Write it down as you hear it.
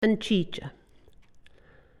an títe.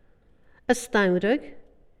 Ystamrag,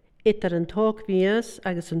 itar an tógvías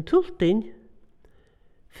agus an tultain,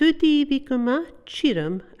 fudí bhí go ma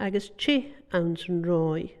tíram agus 2 ounce an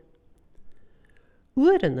rói.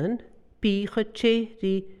 Uaranan bí chud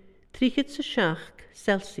 2 37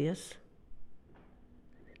 Celsius.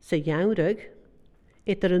 Sa jaurag,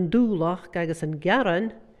 itar an dúlach agus an garan,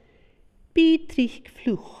 bí 3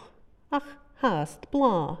 flúch ach haast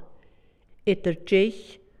blá, itar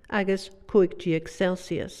 10 agus 50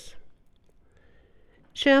 Celsius.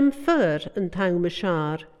 Sé am fyr an taim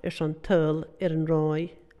siar an tol an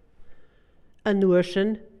rói. An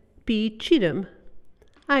uairsin bí tíram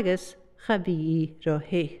agus chaví ro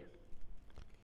hé.